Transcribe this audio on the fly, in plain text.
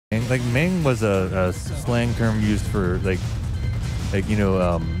like Mang was a slang term used for like you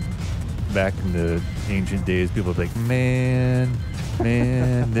know, back in the ancient days, people would be like, man,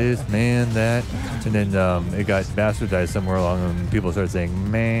 this, man, that. And then it got bastardized somewhere along and people started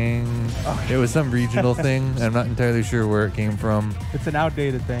saying Mang. It was some regional thing. I'm not entirely sure where it came from. It's an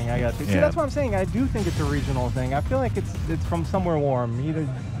outdated thing, I got to. See, that's what I'm saying. I do think it's a regional thing. I feel like it's from somewhere warm. Either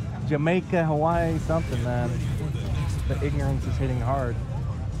Jamaica, Hawaii, something, man. The ignorance is hitting hard.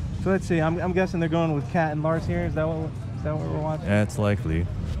 So let's see. I'm guessing they're going with Kat and Lars here. Is that what we're watching? That's likely.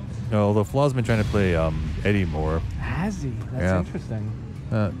 Although Flaw's been trying to play Eddie more. Has he? That's interesting.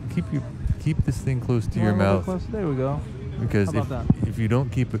 Keep this thing close to your mouth. Close. There we go. Because if you don't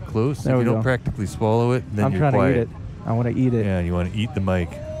keep it close, if you don't practically swallow it, then I'm you're quiet. trying to eat it. I want to eat it. Yeah, you want to eat the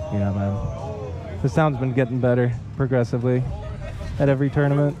mic. Yeah, man. The sound's been getting better progressively at every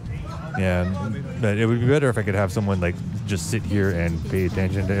tournament. Yeah, but it would be better if I could have someone like just sit here and pay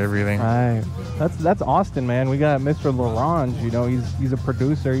attention to everything. Right. That's Austin, man. We got Mr. Larange. You know, he's a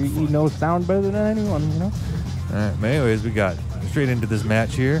producer. He knows sound better than anyone. You know. All right. But anyways, we got straight into this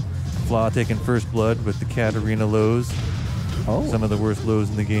match here. Flaw taking first blood with the Katarina lows. Oh. Some of the worst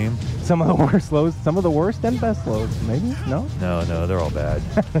lows in the game. Some of the worst lows. Some of the worst and best lows. Maybe? No? No, they're all bad.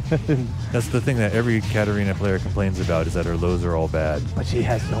 That's the thing that every Katarina player complains about, is that her lows are all bad. But she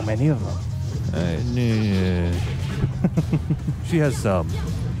has so many of them. She has some.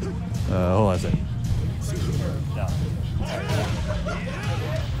 Hold on a second.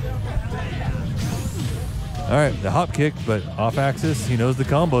 All right, the hop kick, but off axis. He knows the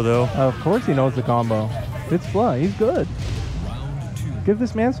combo, though. Of course he knows the combo. It's Fla. He's good. Give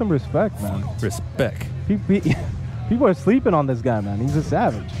this man some respect, man. Respect. People are sleeping on this guy, man. He's a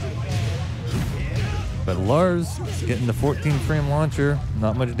savage. But Lars getting the 14-frame launcher.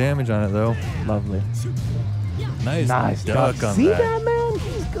 Not much damage on it, though. Lovely. Nice duck on See that. that, man?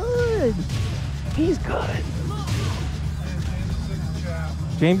 He's good. He's good.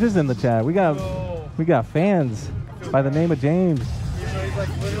 James is in the chat. We got fans by the name of James. You know, he's like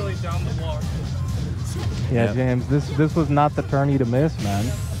literally down the block. Yeah, Yep. James, this was not the tourney to miss, man.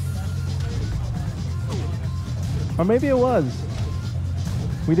 Or maybe it was.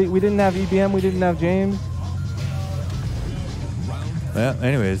 We didn't have EBM, we didn't have James. Well,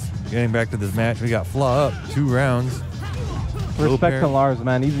 anyways, getting back to this match, we got Flaw up 2 rounds. Respect to Lars,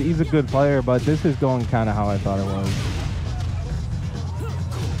 man. He's a good player, but this is going kind of how I thought it was.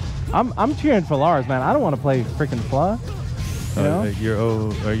 I'm cheering for Lars, man. I don't want to play freaking Fla. You know?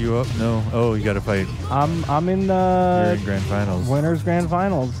 Are you up? No. Oh, you got to fight. I'm in You're in grand finals. winners grand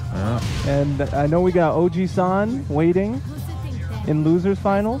finals, and I know we got OG-san waiting in losers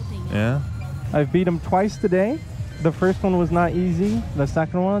finals. Yeah. I've beat him twice today. The first one was not easy. The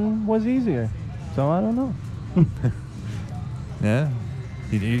second one was easier. So I don't know. Yeah.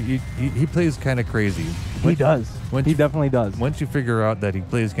 He plays kind of crazy. He does. He definitely does. Once you figure out that he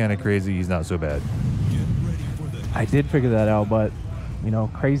plays kind of crazy, he's not so bad. I did figure that out, but you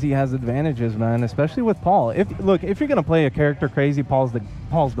know, crazy has advantages, man. Especially with Paul. If you're gonna play a character crazy, Paul's the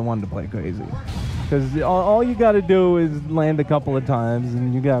one to play crazy. Because all you got to do is land a couple of times,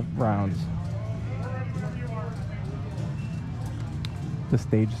 and you got rounds. The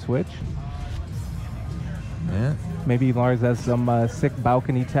stage switch. Yeah. Maybe Lars has some sick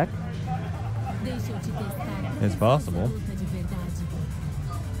balcony tech. It's possible.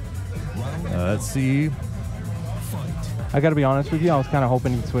 Let's see. I gotta be honest with you, I was kind of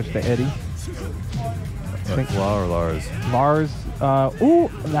hoping he'd switch to Eddie. Flaw or Lars? Lars, ooh,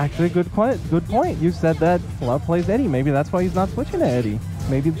 actually good point. You said that Flaw plays Eddie. Maybe that's why he's not switching to Eddie.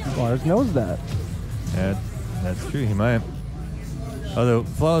 Maybe Lars knows that. Yeah, that's true, he might. Although,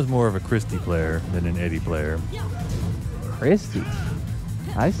 Flaw is more of a Christie player than an Eddie player. Christie.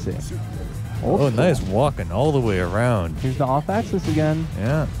 I see. Nice walking all the way around. Here's the off axis again.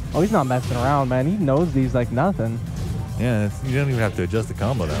 Yeah. Oh, he's not messing around, man. He knows these like nothing. Yeah, you don't even have to adjust the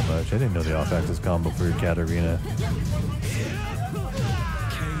combo that much. I didn't know the off-axis combo for your Katarina.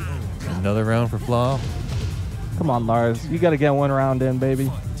 Another round for Flaw. Come on, Lars. You got to get one round in,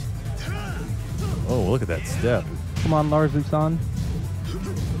 baby. Oh, look at that step. Come on, Lars Usan.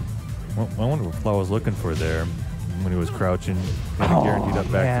 I wonder what Flaw was looking for there when he was crouching. Guaranteed up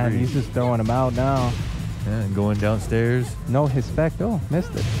back man, 3. he's just throwing him out now. Yeah, and going downstairs. No hispec. Oh,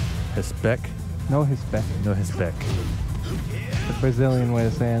 missed it. Hispec. No hispec. No hispec. The Brazilian way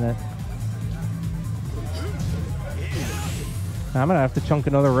of saying it. I'm going to have to chunk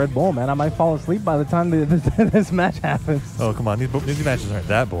another Red Bull, man. I might fall asleep by the time this match happens. Oh, come on. These matches aren't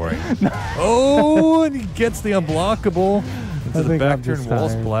that boring. Oh, and he gets the unblockable. into the back turn wall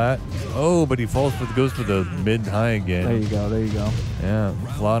splat. Oh, but he goes for the mid high again. There you go. There you go. Yeah,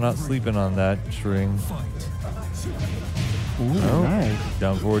 Flaw not sleeping on that string. Ooh, nice.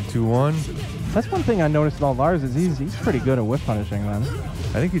 Down forward 2-1. That's one thing I noticed about Lars is he's pretty good at whip punishing, man.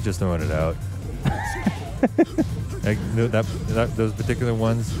 I think he's just throwing it out. Like, those particular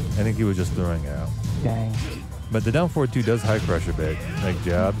ones, I think he was just throwing it out. Dang. But the down forward 2 does high crush a bit, like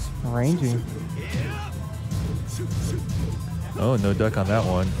jabs. Ranging. Oh, no duck on that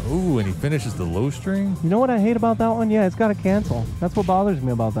one. Ooh, and he finishes the low string. You know what I hate about that one? Yeah, it's got to cancel. That's what bothers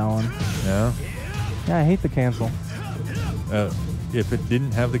me about that one. Yeah? Yeah, I hate the cancel. If it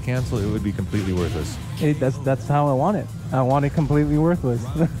didn't have the cancel, it would be completely worthless. That's how I want it. I want it completely worthless.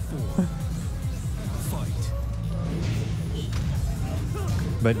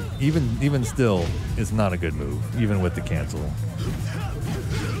 But even still, it's not a good move, even with the cancel.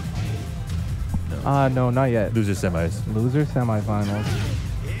 No, not yet. Loser semis. Loser semifinals.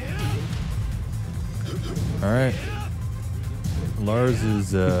 All right. Lars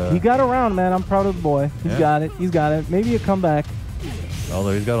is... he got around, man. I'm proud of the boy. He's got it. He's got it. Maybe a comeback.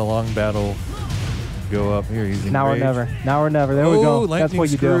 Although he's got a long battle. Go up here. He's in now rage. or never. Now or never. There we go. That's what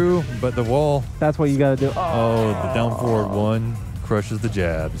you do. But the wall. That's what you got to do. Oh, the down forward 1 crushes the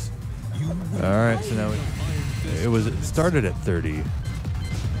jabs. All right, so now it started at 30.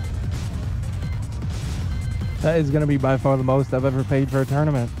 That is going to be by far the most I've ever paid for a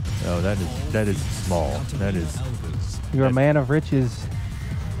tournament. Oh, that is small. That is. You're a man of riches.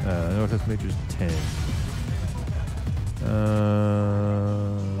 Northwest Major's 10.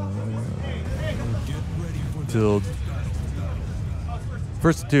 Till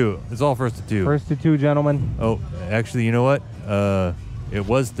first to 2. It's all first to 2. First to 2, gentlemen. Oh, actually, you know what? It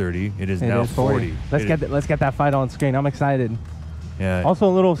was 30. It is now 40. Let's get that fight on screen. I'm excited. Yeah. Also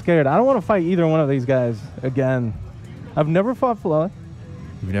a little scared. I don't want to fight either one of these guys again. I've never fought Flaw.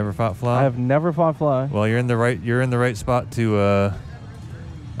 You've never fought Flaw? I have never fought Flaw. Well, you're in the right spot to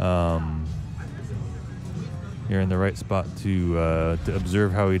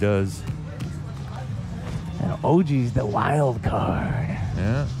observe how he does. And OG's the wild card.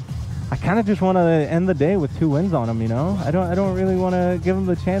 Yeah. I kind of just want to end the day with 2 wins on him, you know? I don't really want to give him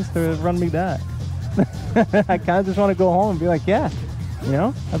the chance to run me back. I kind of just want to go home and be like, yeah, you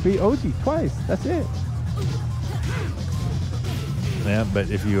know, I beat OG twice. That's it. Yeah, but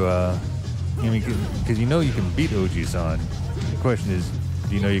if you, because you know you can beat OG-san. The question is,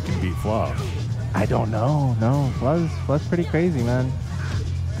 do you know you can beat Flaw? I don't know. No, Flaw's pretty crazy, man.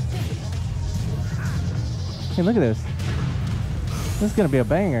 Hey, look at this. This is going to be a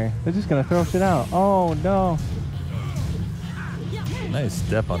banger. They're just going to throw shit out. Oh, no. Nice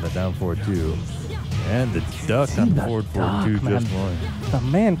step on the down forward 2. And the duck on forward 2 just one. The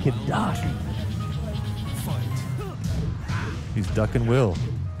man can duck. He's ducking Will.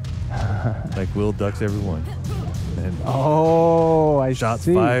 Like Will ducks everyone. And I shots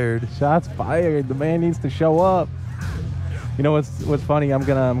see. fired. Shots fired. The man needs to show up. You know what's funny? I'm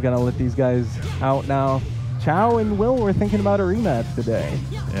gonna let these guys out now. Chow and Will were thinking about a rematch today.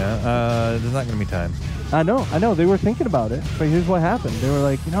 Yeah, there's not gonna be time. I know. They were thinking about it, but here's what happened. They were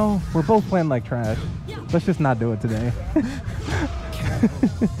like, you know, we're both playing like trash. Let's just not do it today.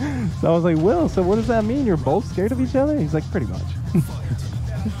 So I was like, Will, so what does that mean? You're both scared of each other? He's like, pretty much.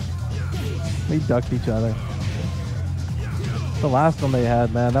 They ducked each other. The last one they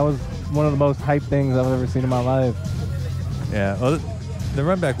had, man, that was one of the most hyped things I've ever seen in my life. Yeah, well, the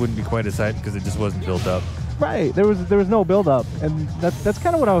run back wouldn't be quite as hyped because it just wasn't built up. Right, there was no build up, and that's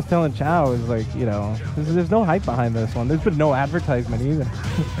kind of what I was telling Chow is like, you know, there's no hype behind this one. There's been no advertisement either.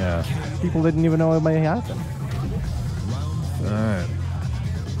 Yeah, people didn't even know it may happen. All right.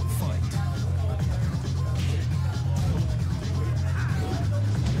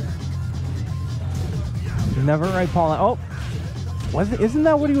 Never right, Paul. Oh, isn't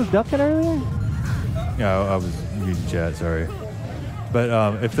that what he was ducking earlier? Yeah, I was reading chat. Sorry.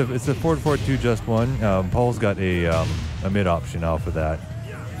 But if it's the 4-4-2 just one, Paul's got a mid option off of that,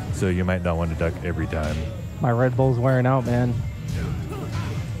 so you might not want to duck every time. My Red Bull's wearing out, man.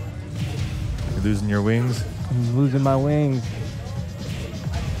 You're losing your wings. I'm losing my wings.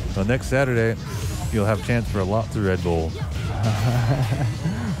 Well, next Saturday, you'll have a chance for lots of Red Bull.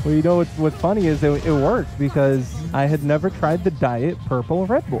 Well, you know what's funny is it worked because I had never tried the diet purple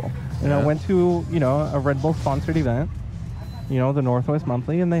Red Bull, and I went to a Red Bull sponsored event. You know, the Northwest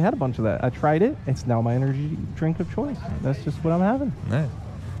Monthly, and they had a bunch of that. I tried it. It's now my energy drink of choice. That's just what I'm having. Nice.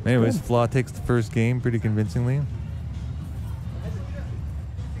 Anyways, Flaw takes the first game pretty convincingly.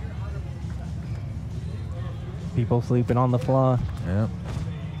 People sleeping on the Flaw. Yeah.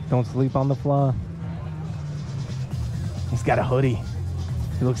 Don't sleep on the Flaw. He's got a hoodie.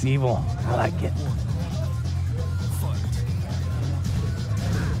 He looks evil. I like it.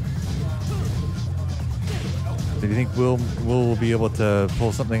 Do you think Will be able to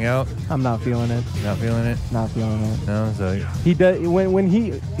pull something out? I'm not feeling it. Not feeling it? Not feeling it. No, so He does when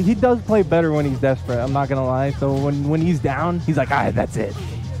he does play better when he's desperate. I'm not gonna lie. So when he's down, he's like, all right, that's it.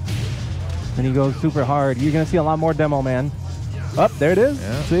 And he goes super hard. You're gonna see a lot more Demo Man. Up there it is.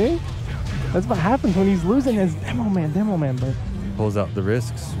 Yeah. See, that's what happens when he's losing his Demo Man. But pulls out the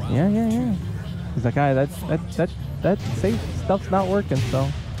risks. yeah. He's like, all right, that safe stuff's not working. So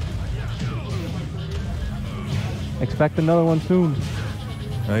expect another one soon.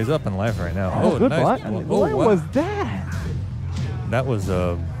 No, he's up in life right now. Oh, good nice. block. What wow. was that? That was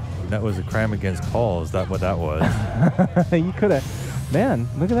a crime against Paul. Is that what that was? You could have. Man,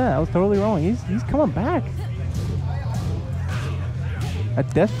 look at that. I was totally wrong. He's coming back. A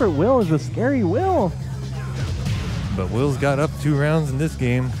desperate Will is a scary Will. But Will's got up 2 rounds in this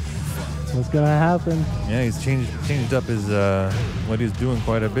game. What's gonna happen? Yeah, he's changed up his what he's doing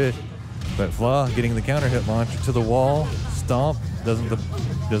quite a bit. But Flaw getting the counter hit launch to the wall, stomp,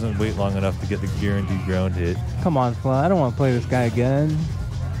 doesn't wait long enough to get the guaranteed ground hit. Come on, Flaw. I don't want to play this guy again.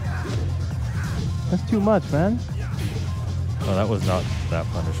 That's too much, man. Oh, that was not that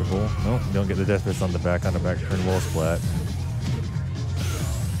punishable. Nope, you don't get the death fist on the back turn wall splat.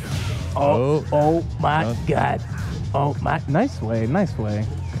 Oh my God. Oh my, nice way.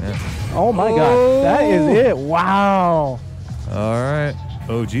 Yeah. Oh my God, that is it. Wow. All right,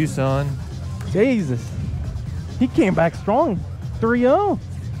 OG-san. Jesus. He came back strong. 3-0.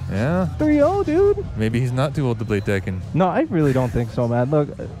 Yeah. 3-0, dude. Maybe he's not too old to play Tekken. No, I really don't think so, man. Look,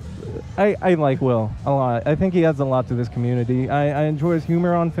 I like Will a lot. I think he adds a lot to this community. I enjoy his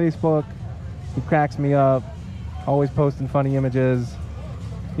humor on Facebook. He cracks me up. Always posting funny images.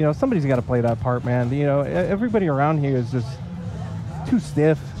 You know, somebody's got to play that part, man. You know, everybody around here is just too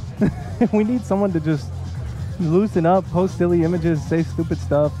stiff. We need someone to just loosen up, post silly images, say stupid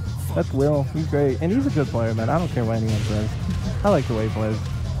stuff. That's Will. He's great. And he's a good player, man. I don't care what anyone says. I like the way he plays.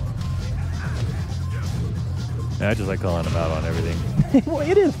 Yeah, I just like calling him out on everything. Well,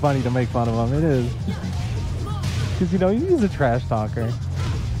 it is funny to make fun of him. It is. Because, you know, he's a trash talker.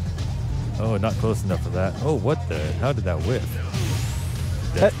 Oh, not close enough for that. Oh, what the? How did that whiff?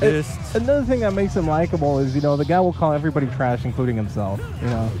 Death fist. Another thing that makes him likable is, you know, the guy will call everybody trash, including himself. You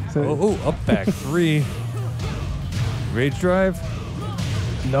know. So Up back 3. Rage drive?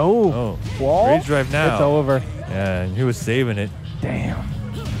 No. Oh. Wall? Rage drive now. It's over. Yeah, and he was saving it. Damn.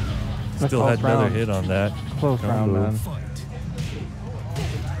 Still had another hit on that. Close round, man.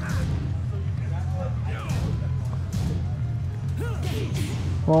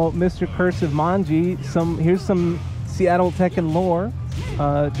 Well, Mr. Cursive Manji, here's some Seattle Tekken lore.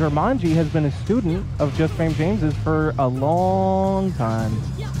 Jumanji has been a student of Just Frame James's for a long time.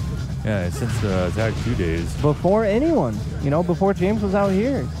 Yeah, since the Tag 2 days. Before anyone, you know, before James was out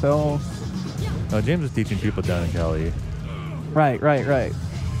here. So. James was teaching people down in Cali. Right.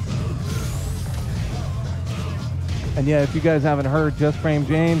 And yeah, if you guys haven't heard, Just Frame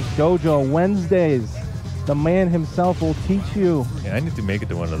James Dojo Wednesdays. The man himself will teach you. Yeah, I need to make it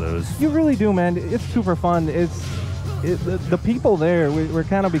to one of those. You really do, man. It's super fun. The people there, we're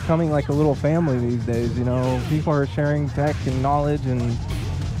kind of becoming like a little family these days, you know. People are sharing tech and knowledge, and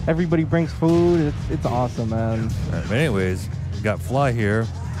everybody brings food. It's awesome, man. All right, but anyways, we got Fly here,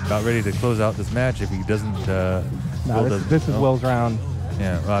 about ready to close out this match if he doesn't... this is Will's round.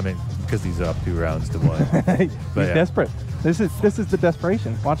 Yeah, well, I mean, because he's up 2 rounds to 1. He's desperate. This is the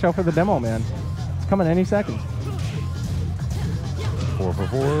desperation. Watch out for the Demo Man. It's coming any second. 4 for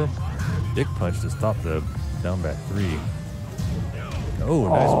 4. Dick punch to stop the down back 3. Oh,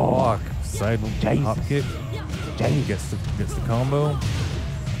 nice walk. Side hop kick. Gets the combo.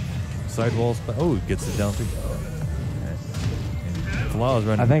 Side wall spot. Oh, gets it down 3. And Flaw's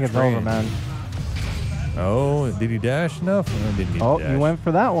running. I think it's over, man. Oh, did he dash enough? Or didn't he dash? He went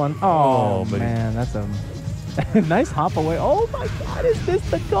for that one. Oh man, that's a nice hop away. Oh my God, is this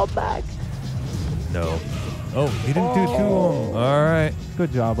the comeback? No. Oh, he didn't do 2 of them. All right.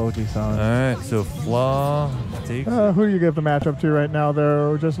 Good job, OG-san. All right, so Flaw takes... Who do you give the matchup to right now,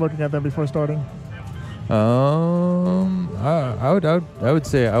 though, just looking at them before starting? I would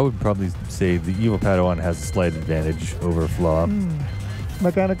say I would probably say the Evil Padawan has a slight advantage over Flaw.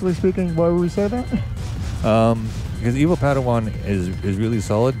 Mechanically speaking, why would we say that? Because Evil Padawan is really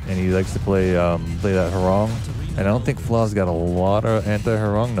solid, and he likes to play that Harong, and I don't think Flaw's got a lot of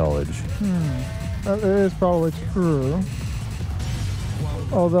anti-Harong knowledge. That is probably true.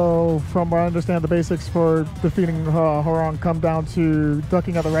 Although, from what I understand, the basics for defeating Harong come down to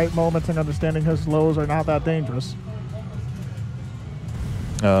ducking at the right moments and understanding his lows are not that dangerous.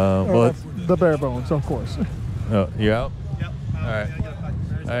 Well, that's the bare bones, of course. oh, you out? Yep. All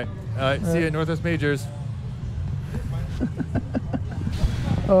right. See you at Northwest Majors.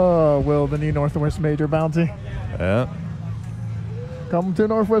 Oh, Will, the new Northwest Major bounty. Yeah. Come to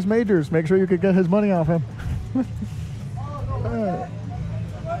Northwest Majors. Make sure you could get his money off him.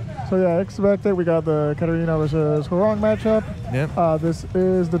 So yeah, expected. We got the Katarina versus Hurong matchup. Yep. This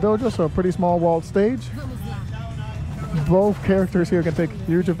is the dojo, so a pretty small walled stage. Both characters here can take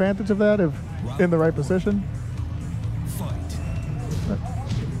huge advantage of that if in the right position.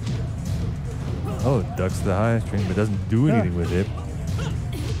 Oh, ducks the high string, but doesn't do anything with it.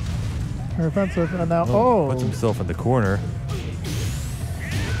 Offensive, and now Puts himself in the corner.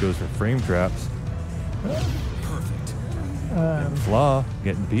 Goes for frame traps. Perfect. And Flaw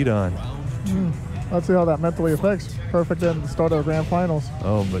getting beat on. Let's see how that mentally affects. Perfect in the start of the grand finals.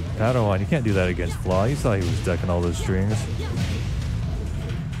 Oh, but Padawan, you can't do that against Flaw. You saw he was ducking all those strings.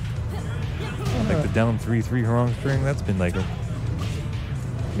 Like the down 3-3 Hurong string, that's been like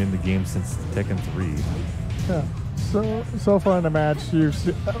in the game since Tekken 3. Yeah. So far in the match, you've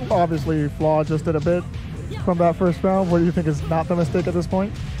obviously Flaw just did a bit from that first round. What do you think is not the mistake at this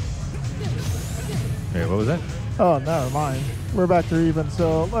point? Hey, what was that? Oh, never mind. We're back to even,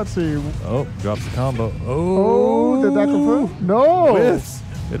 so let's see. Oh, drops the combo. Oh, did that go through? No! Whiffs.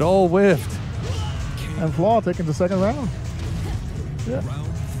 It all whiffed. And Flaw taking the second round. Yeah.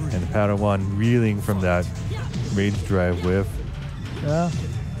 And Padawan reeling from that rage drive whiff. Yeah.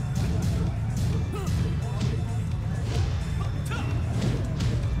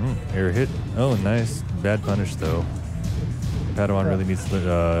 Air hit. Oh, nice. Bad punish, though. Padawan really needs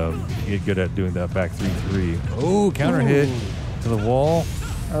to get good at doing that back 3-3. Oh, counter hit to the wall.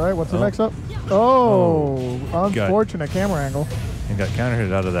 All right, what's the next up? Oh, unfortunate camera angle. And got counter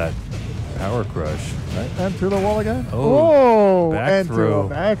hit out of that power crush. Right, and to the wall again. Oh, back and throw. To a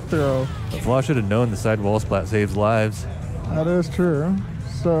back throw. Flaw should have known the side wall splat saves lives. That is true.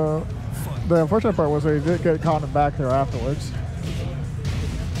 So the unfortunate part was they did get caught in back there afterwards.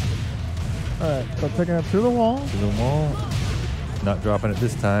 All right, so taking it to the wall. To the wall. Not dropping it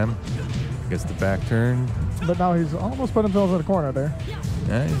this time. Gets the back turn. But now he's almost put himself in the corner there.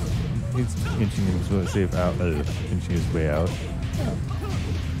 Yeah, he's inching his way out. Inching his way out. Yeah.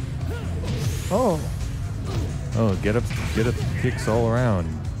 Oh. Oh, get up kicks all around.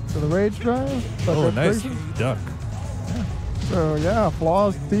 So the rage drive. Oh, nice duck. Yeah. So yeah,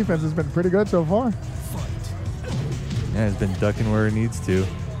 Flaw's defense has been pretty good so far. Yeah, he's been ducking where he needs to.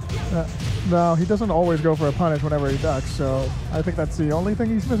 No, he doesn't always go for a punish whenever he ducks, so I think that's the only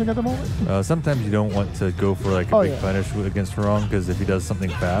thing he's missing at the moment. Sometimes you don't want to go for like a big punish against Hurong, because if he does something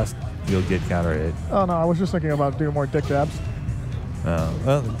fast, you'll get counter hit. Oh no, I was just thinking about doing more dick jabs.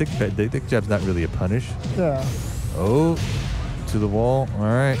 Well, dick jab's not really a punish. Yeah. Oh, to the wall. All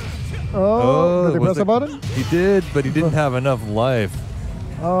right. Oh, did he press a button? He did, but he didn't have enough life.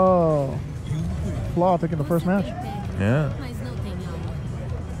 Oh. Flaw taking the first match. Yeah.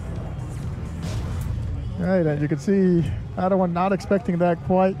 Right, and you can see Padawan not expecting that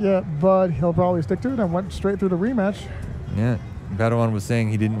quite yet, but he'll probably stick to it and went straight through the rematch. Yeah. Padawan was saying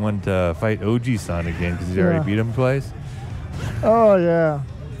he didn't want to fight OG-san again because he's already beat him twice. Oh, yeah.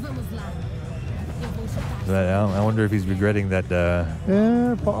 But I wonder if he's regretting that.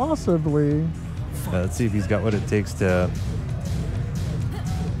 Yeah, possibly. Let's see if he's got what it takes to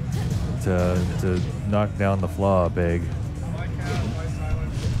knock down the Flaw big. All right,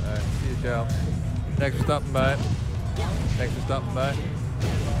 see you, Joe. Thanks for stopping by.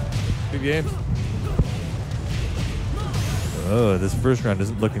 Good games. Oh, this first round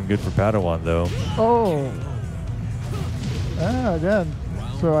isn't looking good for Padawan, though. Oh. Yeah, again.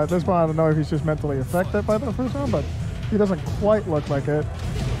 So at this point, I don't know if he's just mentally affected by the first round, but he doesn't quite look like it.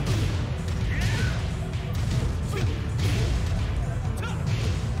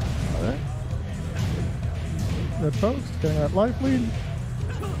 All right. Good folks, getting that life lead.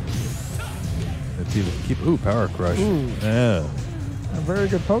 Let's see if we can keep. Ooh, power crush. Ooh. Yeah. A very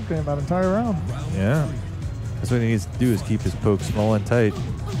good poke game that entire round. Yeah. That's what he needs to do, is keep his poke small and tight. All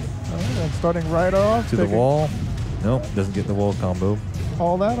right, and starting right off. To the wall. Nope, doesn't get the wall combo.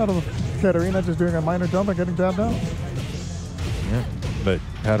 All that out of Katarina just doing a minor jump and getting jabbed out. Yeah. But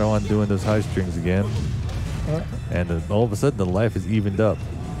Padawan doing those high strings again. And all of a sudden the life is evened up.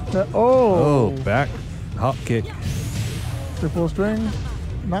 Oh, back hop kick. To full string.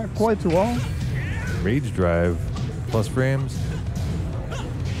 Not quite to all. Rage drive. Plus frames.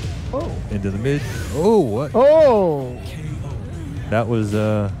 Oh. Into the mid. Oh, what? Oh. That was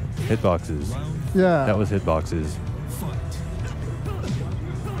hitboxes. Yeah. That was hitboxes.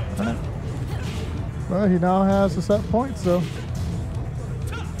 Well, he now has a set point, so.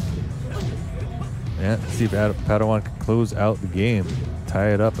 Yeah, let's see if Padawan can close out the game. Tie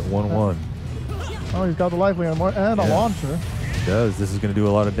it up at 1-1. Oh, he's got the lively and a launcher. He does. This is going to do a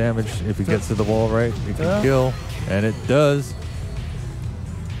lot of damage. If he gets to the wall right, it can kill. And it does.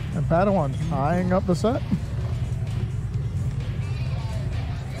 And Padawan tying up the set.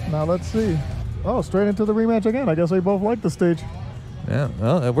 Now let's see. Oh, straight into the rematch again. I guess they both like the stage. Yeah,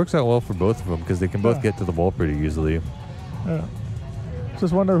 well, it works out well for both of them because they can both get to the wall pretty easily. Yeah.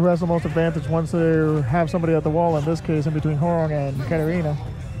 Just wonder who has the most advantage once they have somebody at the wall, in this case, in between Horong and Katarina.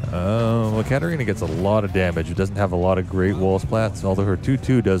 Well, Katarina gets a lot of damage. It doesn't have a lot of great wall splats, although her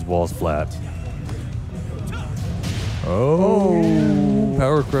 2-2 does wall splat. Oh,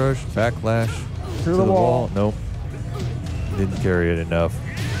 power crush, backlash to the wall. Nope, didn't carry it enough.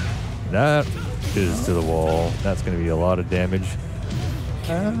 That is to the wall. That's going to be a lot of damage.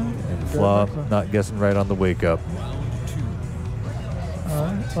 And Flaw not guessing right on the wake up. All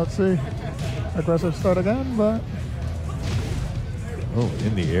right, let's see. Aggressive start again, but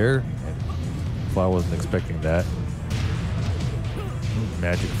in the air. Flaw wasn't expecting that.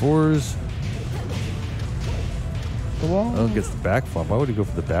 Magic fours. the wall. Gets the back flop. Why would he go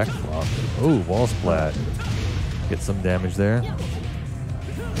for the back flop? Oh, wall splat. Get some damage there.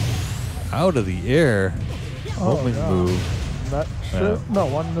 Out of the air. Homing move. That should, no,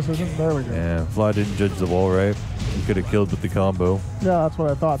 one decision. There we go. Yeah, Flaw didn't judge the wall right. He could have killed with the combo. Yeah, that's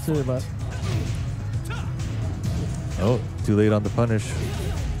what I thought too, but. Oh, too late on the punish.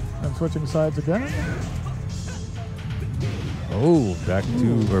 And switching sides again. Oh, back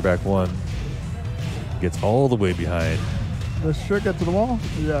two or back one. Gets all the way behind. This should get to the wall.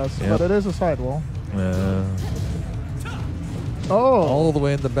 Yes, but it is a side wall. All the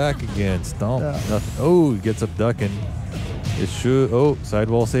way in the back again. Stomp. Yeah. Nothing. Oh, he gets up ducking. It should. Oh,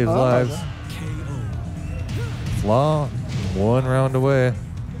 sidewall saves lives. Okay. Flaw, one round away.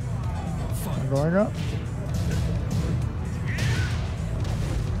 I'm going up.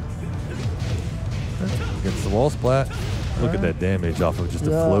 Gets the wall splat. Look at that damage off of just a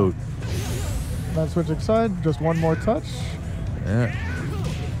float. Then switching side, just one more touch. Yeah.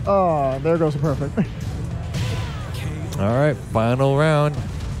 Oh, there goes the perfect. All right, final round.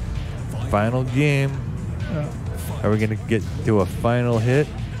 Final game. Yeah. Are we going to get to a final hit?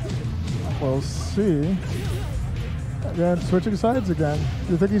 We'll see. Again, switching sides again.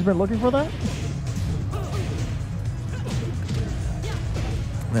 Do you think he's been looking for that?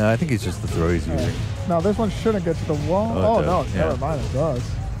 No, I think it's just the throw he's using. Now this one shouldn't get to the wall. Oh, no, yeah. never mind, it does.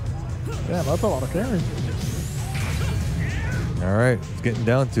 Damn, that's a lot of carry. All right, it's getting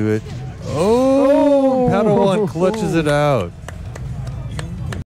down to it. Oh, Padawan clutches it out.